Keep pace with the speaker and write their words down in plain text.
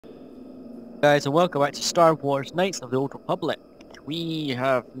Guys, and welcome back to Star Wars Knights of the Old Republic. We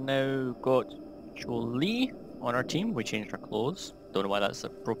have now got Jolie on our team. We changed our clothes. Don't know why that's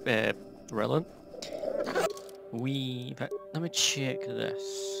relevant. Let me check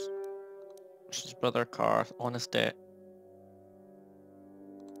this. This is Brother Karth, Honest Debt.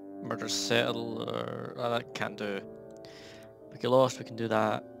 Murder Settler, that can't do. We get lost, we can do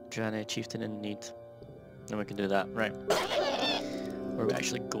that. Journey, Chieftain in Need. Then we can do that, right. Where are we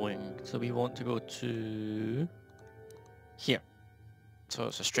actually going? So we want to go to here. So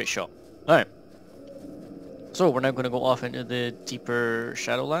it's a straight shot. Alright. So we're now going to go off into the deeper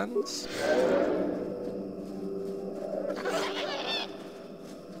Shadowlands.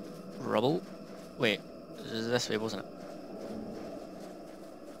 Rubble. Wait, this is this way, wasn't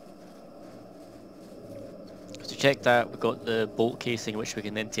it? To check that, we've got the bolt casing which we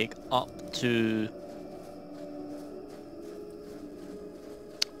can then take up to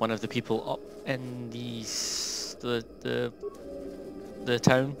one of the people up in the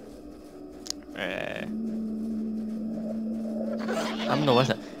town. I'm not with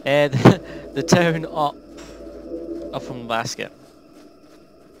it. The town up from the basket.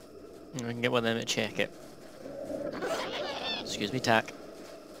 And we can get one of them to check it. Excuse me, tack.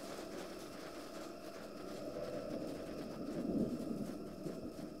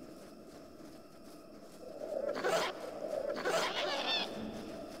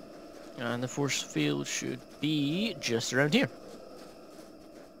 And the force field should be just around here.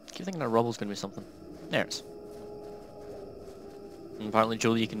 I keep thinking that rubble's going to be something. There it is. And apparently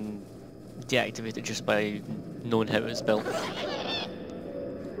Jolie can deactivate it just by knowing how it's built.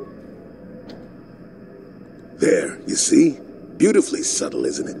 There, you see? Beautifully subtle,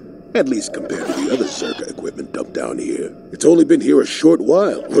 isn't it? At least compared to the other Zerka equipment dumped down here. It's only been here a short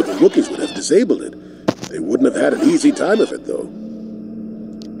while, or the Wookiees would have disabled it. They wouldn't have had an easy time of it, though.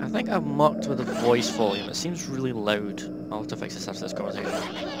 I think I've mucked with the voice volume. It seems really loud. I'll have to fix this after this conversation.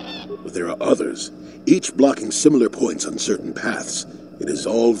 But there are others, each blocking similar points on certain paths. It is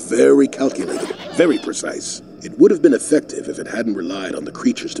all very calculated, very precise. It would have been effective if it hadn't relied on the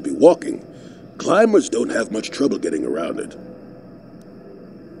creatures to be walking. Climbers don't have much trouble getting around it.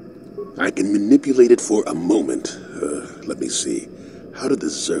 I can manipulate it for a moment. Let me see. How did the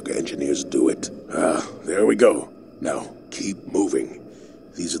Zerka engineers do it? There we go. Now, keep moving.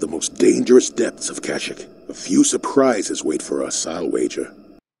 These are the most dangerous depths of Kashyyyk. A few surprises wait for us, I'll wager.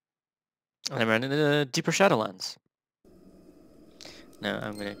 And we're in the deeper Shadowlands. Now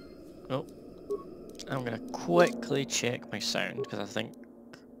I'm gonna quickly check my sound, because I think...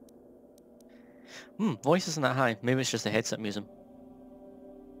 voice isn't that high. Maybe it's just the headset I'm using.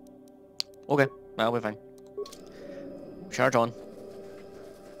 Okay, that'll be fine. Charge on.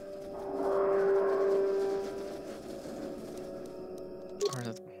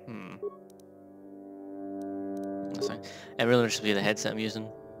 It really should be the headset I'm using,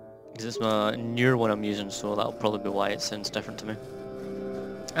 because it's my newer one I'm using, so that'll probably be why it sounds different to me.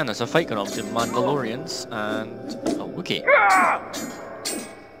 And there's a fight going on between Mandalorians and a Wookiee.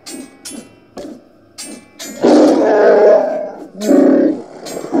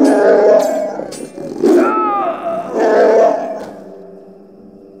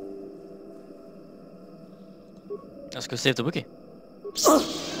 Let's go save the Wookiee.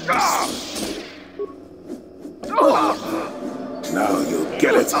 Now you'll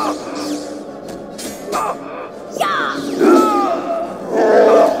get it.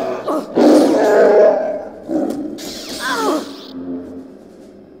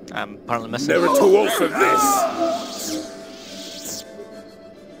 I'm apparently missing. Never too old for this.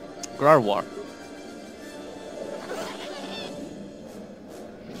 Grarwar.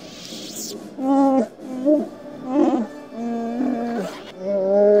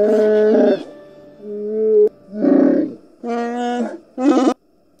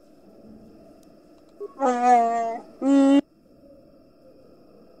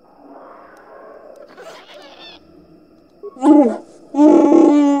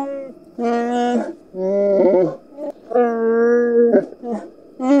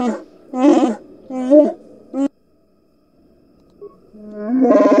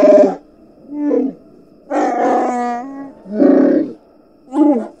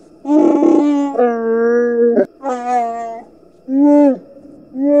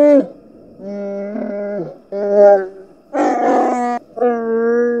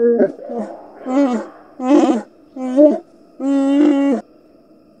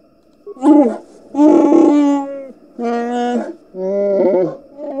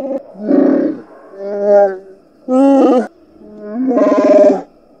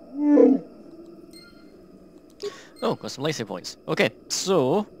 Oh, got some lightsaber points. Okay,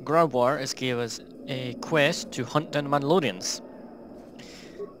 So, Grabwar has gave us a quest to hunt down Mandalorians.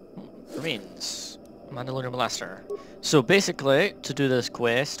 Remains. Mandalorian Blaster. So basically, to do this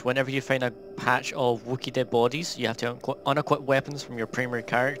quest, whenever you find a patch of Wookiee dead bodies, you have to unequip weapons from your primary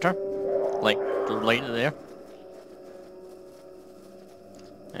character. Like, right there.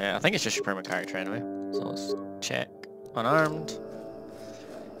 I think it's just your primary character anyway. So let's check. Unarmed.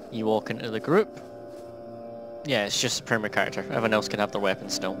 You walk into the group. Yeah, it's just the primary character. Everyone else can have their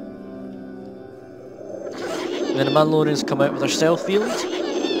weapons still. And then the Mandalorians come out with their stealth field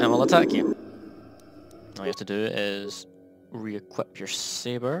and will attack you. All you have to do is re-equip your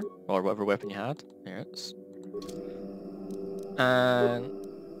saber, or whatever weapon you had. There it is. And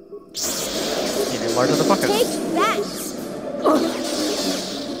you can murder the fucker. Take that!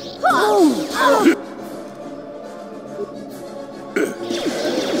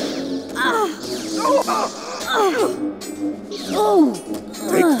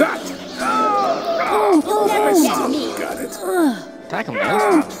 Take that! You'll never get me! Got it. Attack him,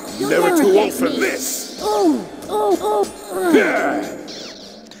 man. Never too old for this!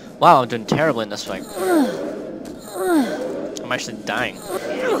 Wow, I'm doing terribly in this fight. I'm actually dying.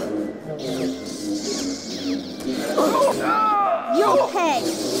 You'll pay!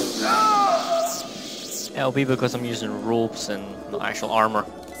 It'll be because I'm using ropes and not actual armor.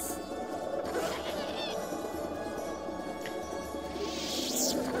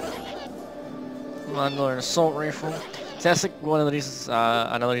 Mandalorian assault rifle. So that's like one of the reasons,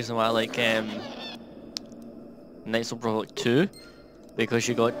 another reason why I like Knights of Republic 2, because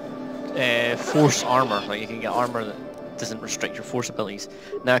you got force armor. Like you can get armor that doesn't restrict your force abilities.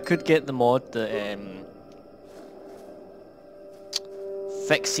 Now I could get the mod that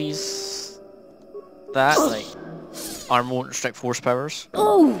fixes that, like armor won't restrict force powers.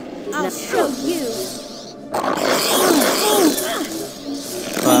 I'll show you!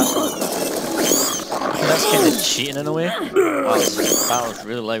 But that's kind of cheating in a way. Wow, that was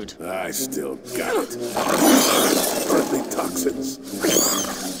really loud. I still got it. Earthly toxins.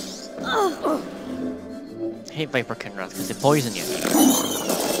 I hate Viper Kinrath because they poison you.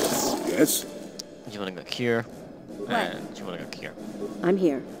 Yes? You want to go cure, and you want to go cure. I'm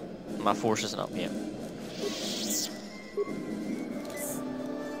here. My force isn't up yet.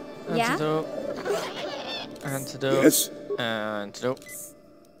 Yeah? Antidote. Antidote. Yes? Antidote.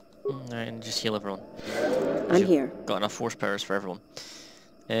 And just heal everyone. I'm here. Got enough force powers for everyone.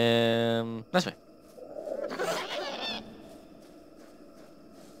 This way.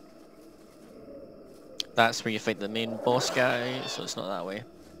 That's where you fight the main boss guy, so it's not that way.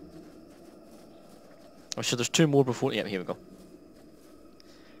 Oh, so there's two more before. Yep, here we go.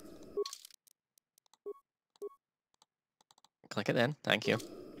 Click it then. Thank you.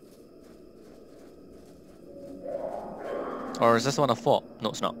 Or is this the one I fought? No,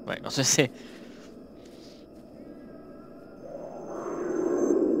 it's not. Right, I was just say.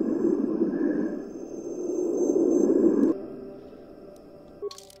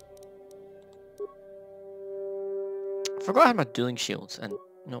 I forgot I had my dueling shields, and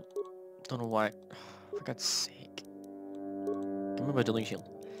no, don't know why. For God's sake. Give me my dueling shield.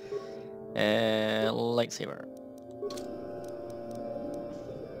 Lightsaber.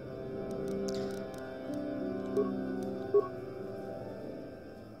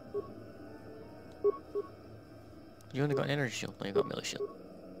 You only got an energy shield, no you got melee shield.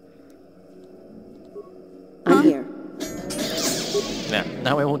 I'm here. Yeah,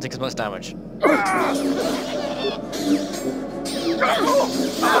 now it won't take as much damage. Yeah.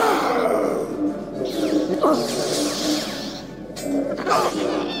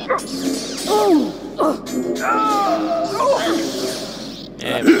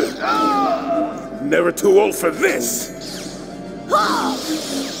 Never too old for this!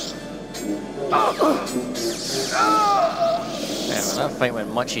 Yeah, well, that fight went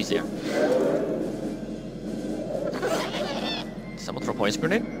much easier. Someone throw a poison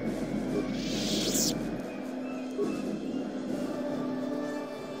grenade?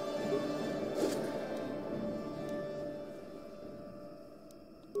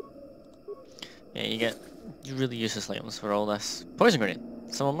 Yeah, you get really useless items for all this. Poison grenade!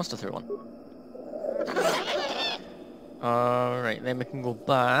 Someone must have threw one. Alright, then we can go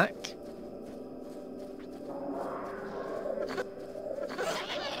back.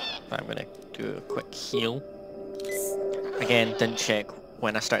 I'm gonna do a quick heal. Again, didn't check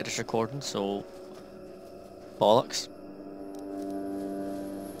when I started this recording, so bollocks.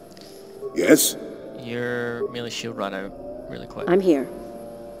 Yes? Your melee shield ran out really quick. I'm here.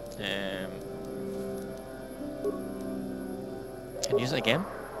 Can you use it again?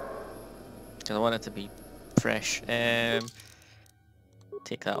 Because I want it to be fresh.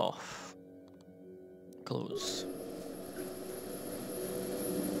 take that off. Close.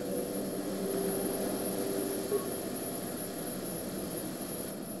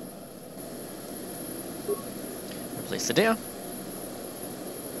 Replace the data.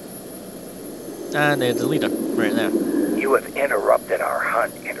 And there's the leader, right there. You have interrupted our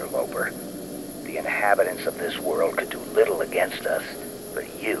hunt, interloper. The inhabitants of this world could do little against us,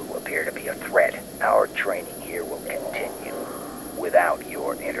 but you appear to be a threat. Our training here will continue without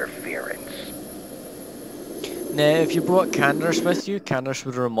your interference. Now, if you brought Candace with you, Candace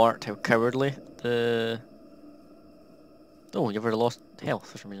would have remarked how cowardly the... Oh, you've already lost health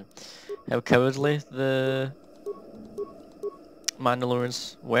for some reason. How cowardly the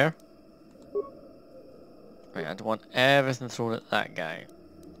Mandalorians were. Right, I don't want everything thrown at that guy.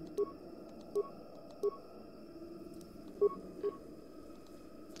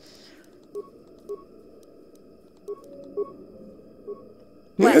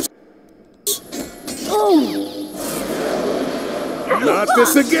 Yes. Not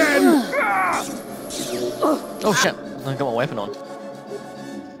this again! Oh shit, I got my weapon on.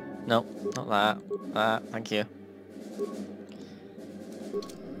 No, not that. That, thank you.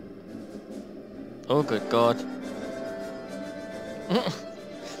 Oh good god.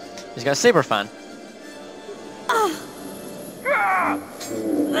 He's got a saber fan.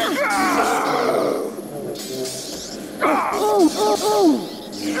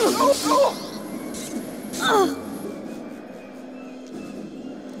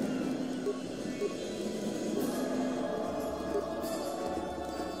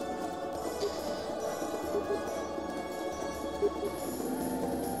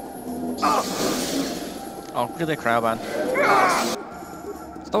 Oh, really, Caravan.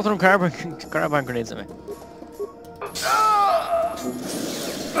 Stop throwing Caravan grenades at me.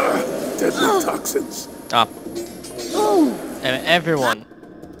 Deadly toxins. Ah. Everyone.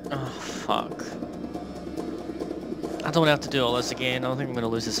 Oh, fuck. I don't want to have to do all this again. I don't think I'm going to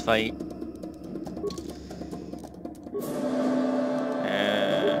lose this fight.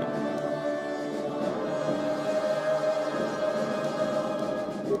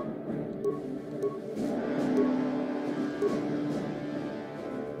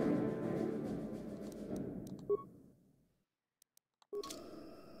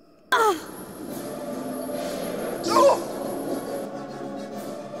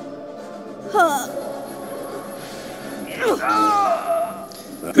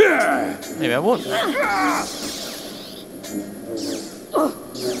 Maybe I won't.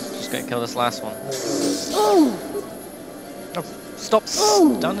 Just gonna kill this last one. Oh, stop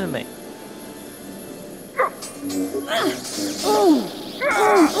stunning me.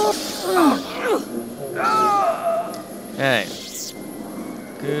 Hey.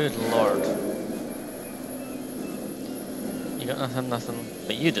 Good lord. You got nothing,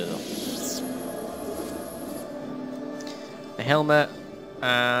 but you do though. A helmet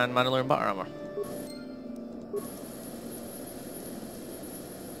and Mandalorian butter armor.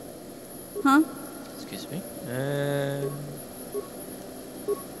 Huh? Excuse me.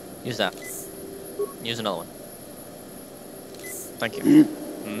 Use that. Use another one. Thank you.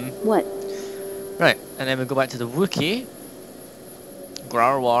 What? Right, and then we go back to the Wookiee.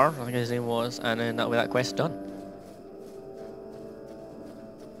 Grarwar, I think his name was, and then that way that quest's done.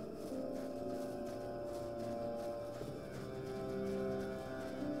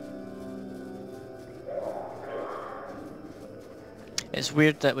 It's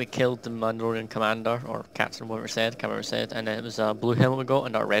weird that we killed the Mandalorian commander, or captain, whatever it said, can't remember what it said, and then it was a blue helmet we got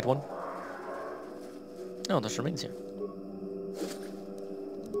and our red one. Oh, there's remains here.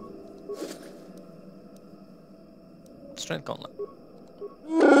 Strength gauntlet.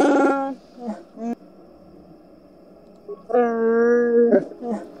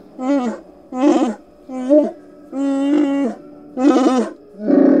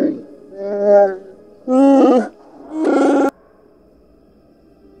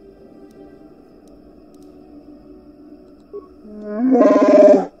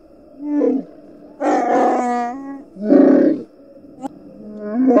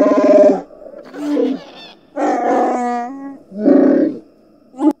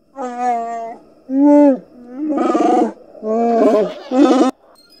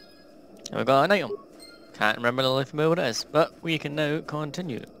 And we got an item. Can't remember the life of me what it is, but we can now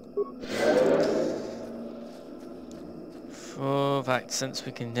continue. In fact, since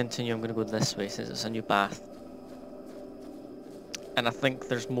we can continue, I'm going to go this way since it's a new path. And I think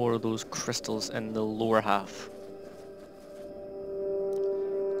there's more of those crystals in the lower half.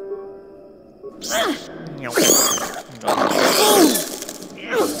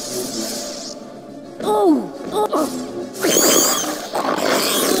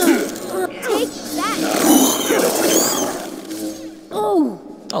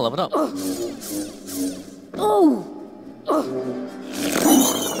 I'll level it up. Oh!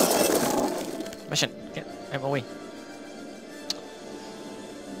 Mission, get out of my way.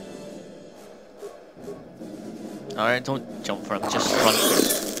 Alright, don't jump for him, just run.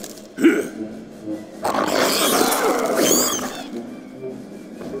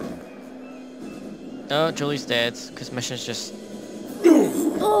 Oh, Julie's dead, because mission's just...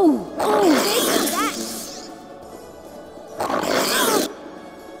 Oh!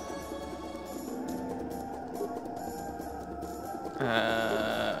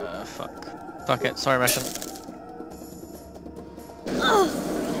 Fuck. Fuck it, sorry mission.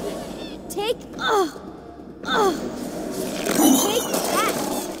 Take that!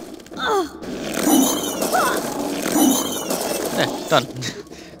 Done.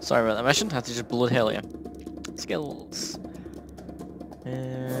 Sorry about that mission, had to just blow the hell out of you. Skills.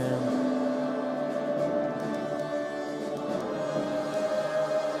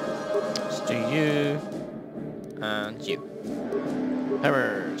 Let's do you. And you.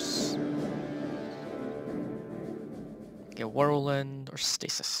 Powers. Get whirlwind or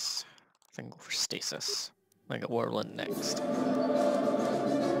stasis. I think I'll go for stasis. I get whirlwind next.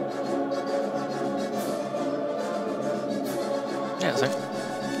 Yeah, that's it.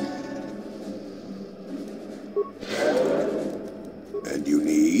 And you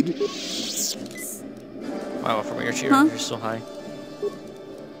need? Wow, from your chair, Huh? you're so high.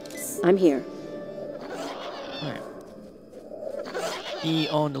 I'm here. Right. Be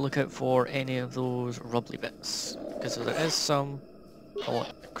on the lookout for any of those rubbly bits. Because if there is some, I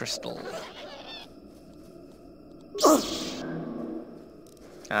want the crystal.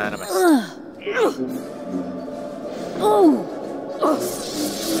 And I missed. Oh!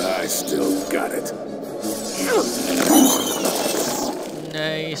 I still got it.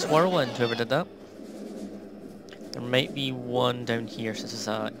 Nice whirlwind, whoever did that. There might be one down here since it's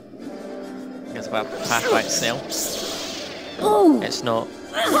a... I guess about a path by itself. Oh! It's not.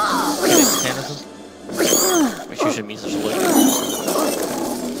 It's 10 of them. Which usually means there's a loot.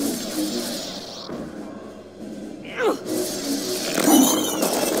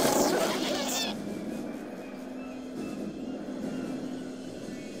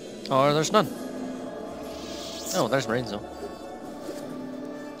 Or there's none. Oh, there's marines though.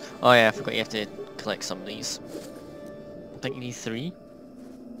 Oh yeah, I forgot you have to collect some of these. I think you need 3.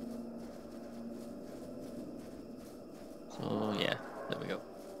 So yeah, there we go.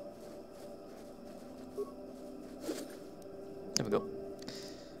 There we go.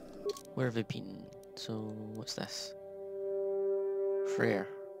 Where have we been? So what's this? Freyr.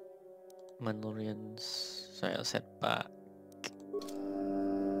 Mandalorians. Sorry, let's head back.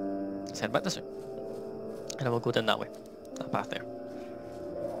 Let's head back this way. And then we'll go down that way. That path there.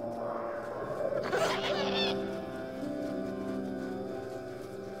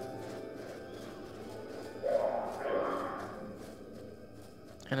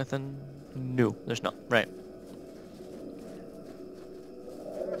 Anything? No, there's not. Right.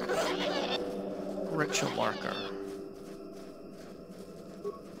 Ritual marker.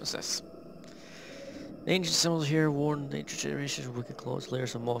 What's this? The ancient symbols here warn the ancient generations of wicked claws,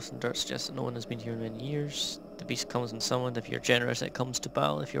 layers of moss and dirt suggest that no one has been here in many years. The beast comes unsummoned. If you're generous, it comes to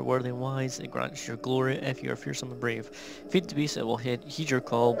battle. If you're worthy and wise, it grants your glory. If you're fearsome and brave, feed the beast, it will heed your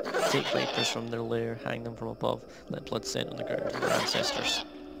call. Take vipers from their lair, hang them from above. Let blood set on the ground of their ancestors.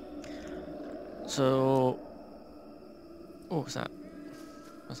 So... oh, what's that?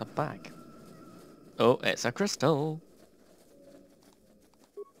 What's a bag? Oh, it's a crystal.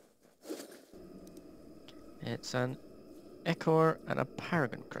 It's an Ichor and a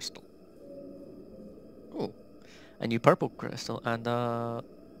Paragon crystal. Oh, a new purple crystal and a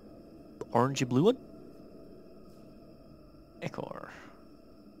orangey blue one. Ichor.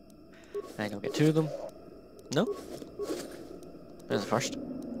 I don't get 2 of them. No? There's the first.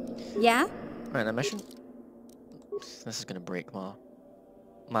 Yeah? Right, the mission. This is gonna break my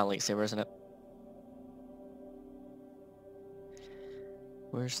lightsaber, isn't it?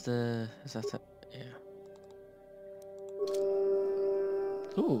 Where's the... is that it? Yeah.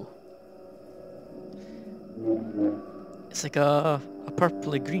 Ooh. It's like a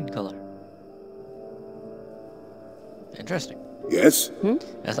purpley green colour. Interesting. Yes?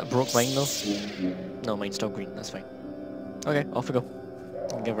 Is that broke mine though? No, mine's still green, that's fine. Okay, off we go.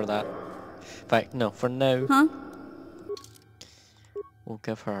 I'll give her that. In fact, no, for now. Huh? We'll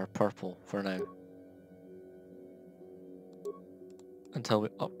give her purple for now. Until we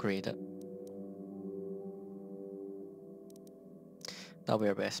upgrade it. That'll be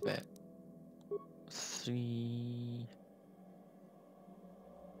our best bet. 3...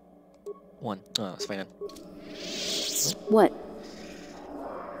 1. Oh, that's fine then. What?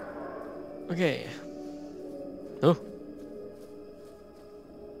 Okay. Oh.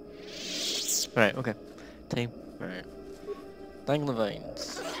 Right, okay. Time. Right. Dangling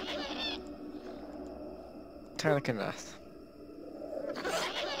vines. Tarnic and Wrath.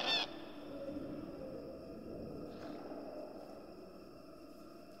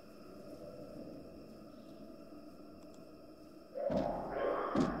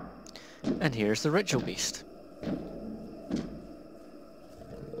 And here's the ritual beast.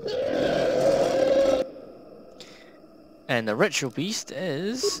 And the ritual beast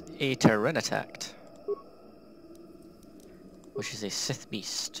is a Tyrannitact, which is a Sith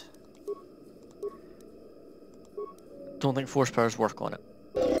beast. Don't think force powers work on it.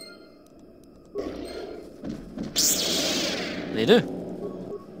 They do.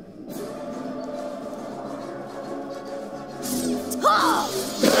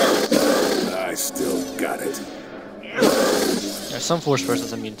 I still got it. There's some force powers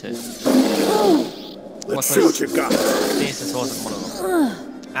it's immune to. Let's see what you got. Stasis wasn't one of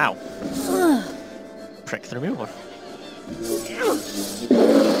them. Ow. Prick through me over.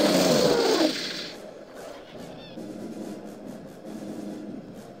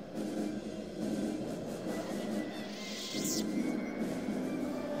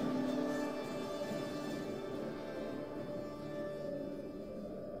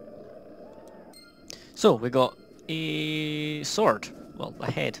 So, we got a sword. Well,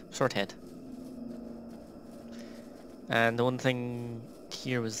 a head. Sword head. And the one thing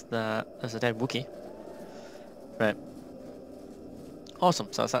here was that there's a dead wookie. Right. Awesome,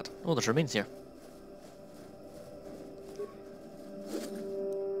 so that's that. Oh, there's remains here.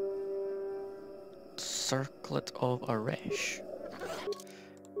 Circlet of Aresh.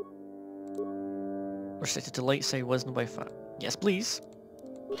 Restricted to light side wisdom by fat. Yes, please.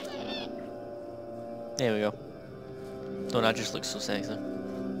 There we go. Oh, that just looks so sexy.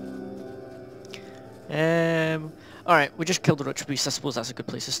 Alright, we just killed the ritual beast. I suppose that's a good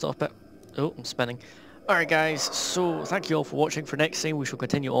place to stop it. Oh, I'm spinning. Alright guys, so thank you all for watching. For next time we shall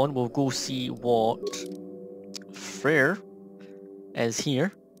continue on. We'll go see what Freyr is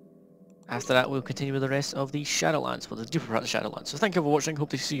here. After that we'll continue with the rest of the Shadowlands, well the deeper part of the Shadowlands. So thank you for watching, hope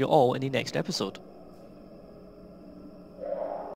to see you all in the next episode.